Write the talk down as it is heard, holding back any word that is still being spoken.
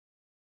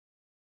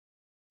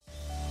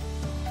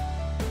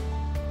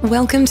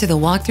Welcome to the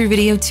walkthrough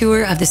video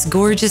tour of this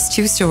gorgeous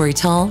 2-story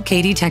tall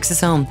Katy, Texas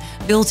home,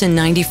 built in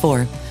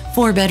 '94,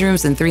 4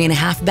 bedrooms and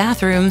 3.5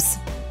 bathrooms.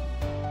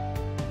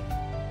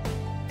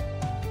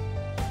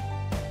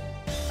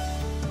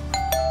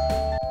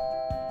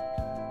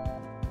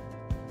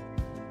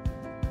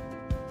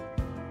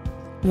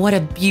 What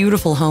a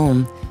beautiful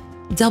home.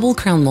 Double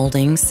crown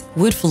moldings,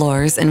 wood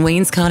floors, and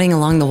wainscoting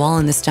along the wall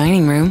in this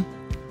dining room.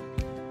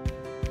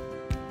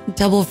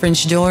 Double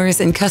French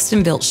doors and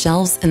custom-built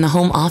shelves in the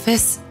home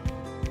office.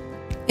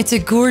 It's a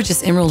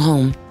gorgeous emerald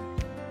home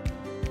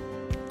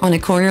on a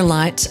corner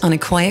lot on a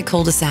quiet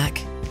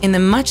cul-de-sac in the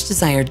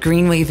much-desired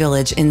Greenway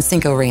Village in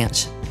Cinco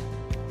Ranch.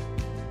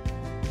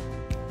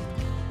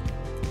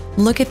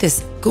 Look at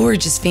this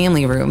gorgeous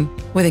family room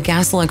with a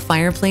gas log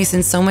fireplace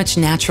and so much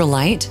natural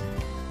light.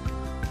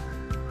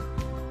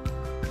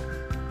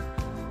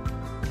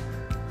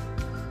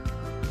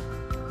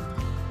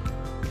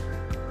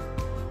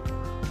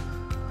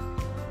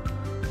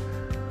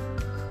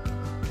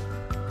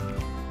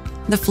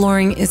 The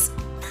flooring is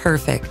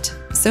perfect,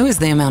 so is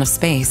the amount of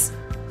space.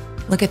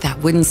 Look at that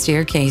wooden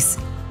staircase.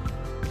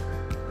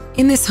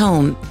 In this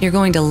home, you're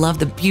going to love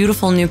the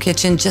beautiful new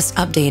kitchen just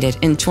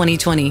updated in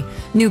 2020.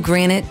 New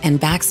granite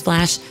and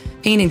backsplash,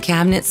 painted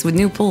cabinets with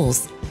new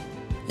pools,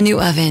 a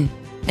new oven,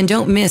 and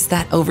don't miss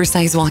that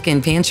oversized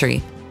walk-in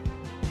pantry.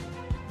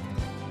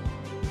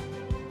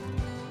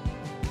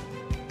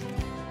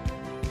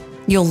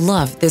 You'll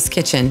love this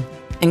kitchen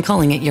and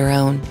calling it your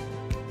own.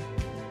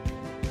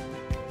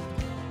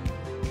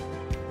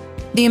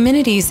 The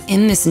amenities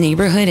in this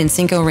neighborhood in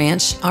Cinco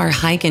Ranch are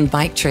hike and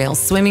bike trails,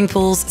 swimming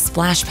pools,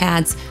 splash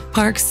pads,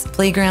 parks,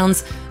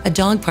 playgrounds, a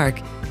dog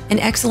park, and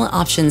excellent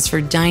options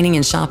for dining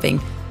and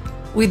shopping.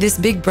 With this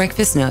big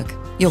breakfast nook,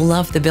 you'll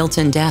love the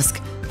built-in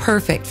desk,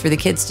 perfect for the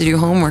kids to do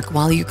homework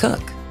while you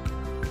cook.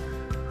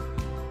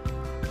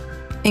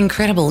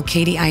 Incredible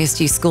Katy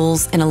ISD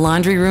schools and a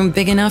laundry room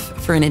big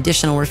enough for an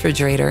additional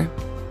refrigerator.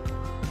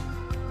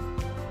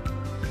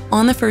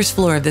 On the first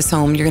floor of this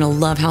home, you're going to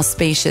love how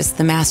spacious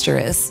the master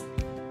is.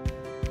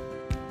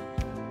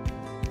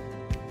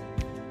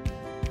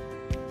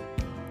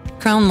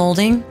 Crown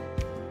molding,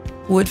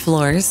 wood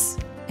floors,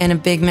 and a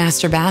big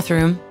master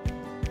bathroom.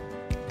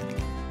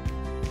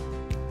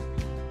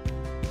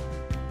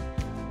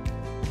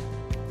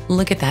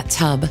 Look at that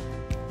tub,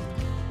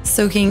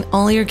 soaking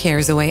all your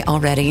cares away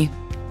already.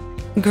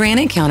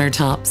 Granite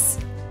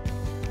countertops,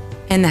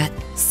 and that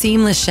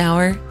seamless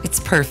shower, it's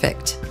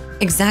perfect.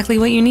 Exactly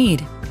what you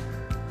need.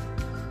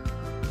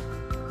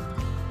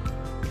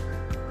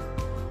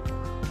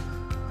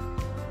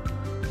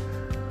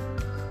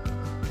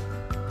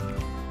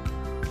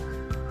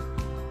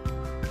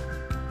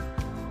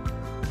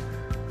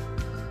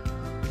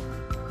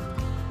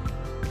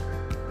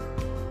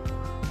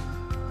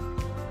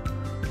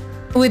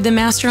 With the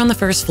master on the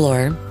first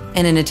floor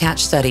and an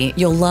attached study,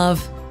 you'll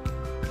love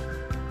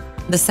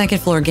the second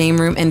floor game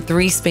room and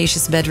 3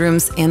 spacious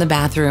bedrooms and the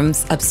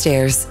bathrooms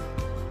upstairs.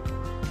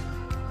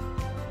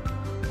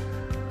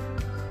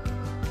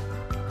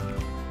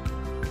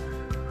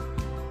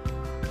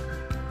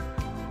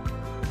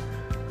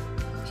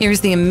 Here's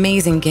the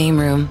amazing game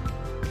room.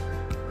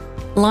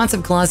 Lots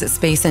of closet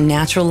space and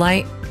natural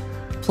light,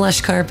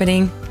 plush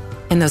carpeting,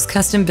 and those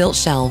custom-built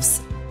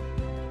shelves.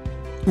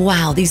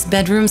 Wow, these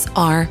bedrooms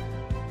are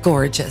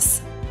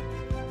gorgeous.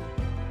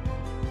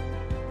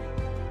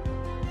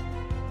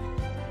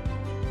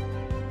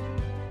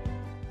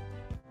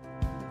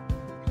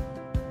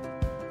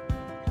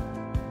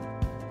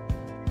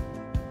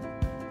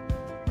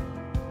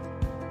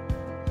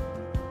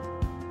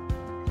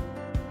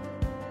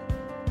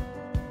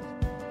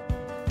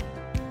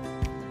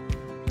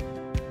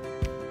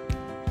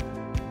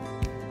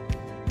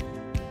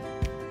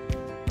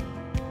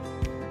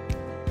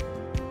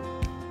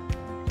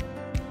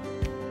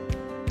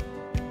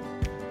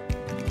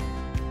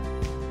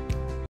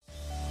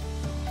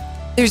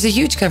 There's a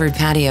huge covered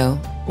patio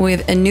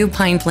with a new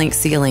pine plank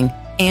ceiling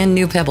and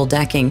new pebble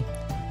decking.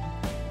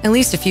 At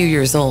least a few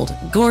years old,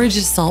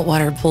 gorgeous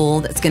saltwater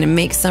pool that's going to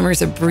make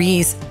summers a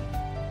breeze.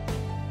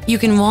 You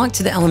can walk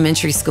to the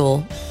elementary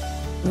school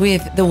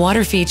with the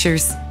water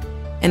features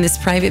and this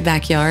private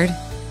backyard.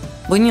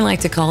 Wouldn't you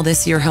like to call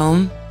this your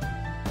home?